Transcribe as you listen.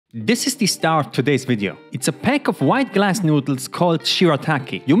This is the star of today's video. It's a pack of white glass noodles called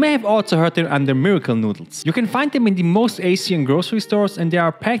Shirataki. You may have also heard them under miracle noodles. You can find them in the most Asian grocery stores and they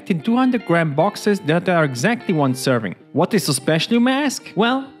are packed in 200-gram boxes that are exactly one serving. What is so special, you may ask?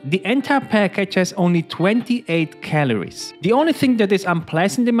 Well, the entire package has only 28 calories. The only thing that is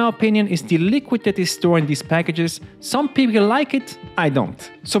unpleasant in my opinion is the liquid that is stored in these packages. Some people like it, I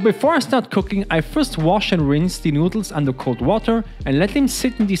don't. So before I start cooking, I first wash and rinse the noodles under cold water and let them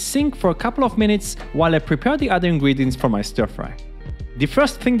sit in the sink for a couple of minutes while I prepare the other ingredients for my stir fry. The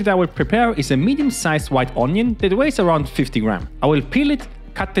first thing that I will prepare is a medium-sized white onion that weighs around 50 grams. I will peel it,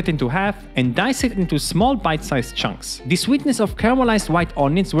 cut it into half and dice it into small bite-sized chunks. The sweetness of caramelized white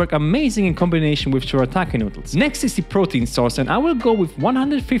onions work amazing in combination with Shirataki noodles. Next is the protein source and I will go with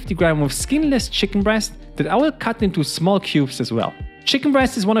 150 grams of skinless chicken breast that I will cut into small cubes as well. Chicken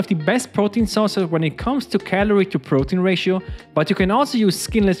breast is one of the best protein sources when it comes to calorie to protein ratio, but you can also use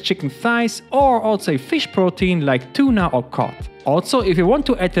skinless chicken thighs or also a fish protein like tuna or cod. Also, if you want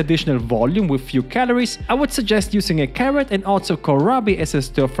to add additional volume with few calories, I would suggest using a carrot and also kohlrabi as a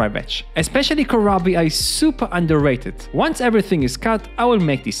stir-fry veg. Especially kohlrabi is super underrated. Once everything is cut, I will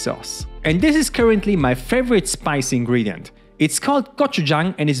make the sauce. And this is currently my favorite spicy ingredient. It's called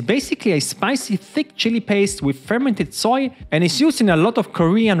gochujang and is basically a spicy thick chili paste with fermented soy and is used in a lot of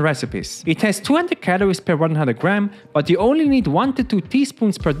Korean recipes. It has 200 calories per 100 gram, but you only need 1 to 2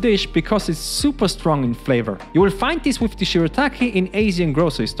 teaspoons per dish because it's super strong in flavor. You will find this with the shirataki in Asian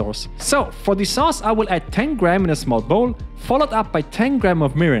grocery stores. So for the sauce I will add 10 grams in a small bowl, followed up by 10 grams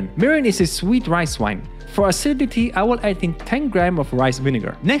of mirin. Mirin is a sweet rice wine. For acidity, I will add in 10 grams of rice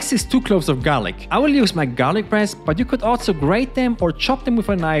vinegar. Next is 2 cloves of garlic. I will use my garlic press, but you could also grate them or chop them with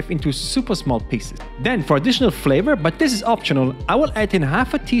a knife into super small pieces. Then for additional flavor, but this is optional, I will add in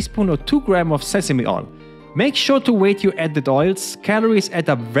half a teaspoon or 2 grams of sesame oil. Make sure to weight your added oils, calories add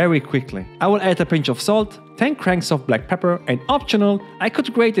up very quickly. I will add a pinch of salt, 10 cranks of black pepper, and optional, I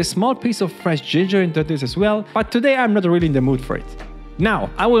could grate a small piece of fresh ginger into this as well, but today I'm not really in the mood for it.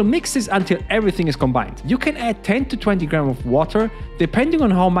 Now, I will mix this until everything is combined. You can add 10 to 20 grams of water, depending on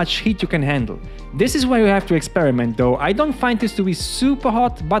how much heat you can handle. This is where you have to experiment though. I don't find this to be super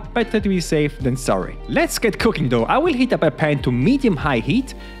hot, but better to be safe than sorry. Let's get cooking though. I will heat up a pan to medium-high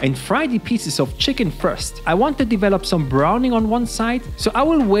heat and fry the pieces of chicken first. I want to develop some browning on one side, so I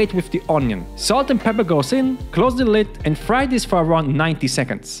will wait with the onion. Salt and pepper goes in, close the lid and fry this for around 90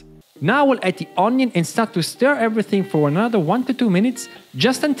 seconds. Now I will add the onion and start to stir everything for another 1 to 2 minutes,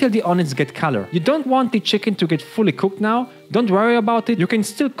 just until the onions get color. You don't want the chicken to get fully cooked now, don't worry about it, you can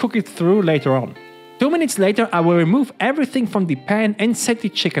still cook it through later on. 2 minutes later I will remove everything from the pan and set the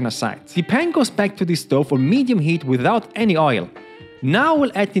chicken aside. The pan goes back to the stove on medium heat without any oil. Now I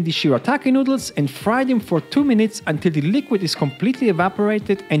will add in the shirataki noodles and fry them for 2 minutes until the liquid is completely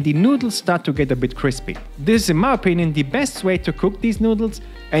evaporated and the noodles start to get a bit crispy. This is in my opinion the best way to cook these noodles,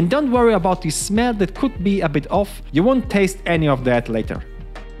 and don't worry about the smell that could be a bit off, you won't taste any of that later.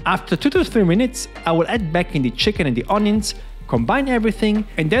 After 2 to 3 minutes I will add back in the chicken and the onions, combine everything,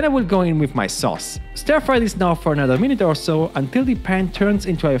 and then I will go in with my sauce. Stir fry this now for another minute or so until the pan turns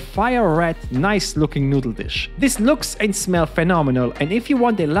into a fire red, nice looking noodle dish. This looks and smells phenomenal, and if you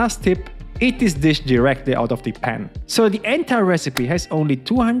want a last tip, eat this dish directly out of the pan. So the entire recipe has only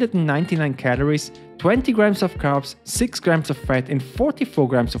 299 calories, 20 grams of carbs, 6 grams of fat and 44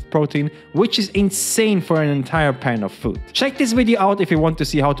 grams of protein, which is insane for an entire pan of food. Check this video out if you want to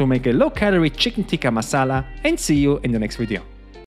see how to make a low-calorie chicken tikka masala, and see you in the next video.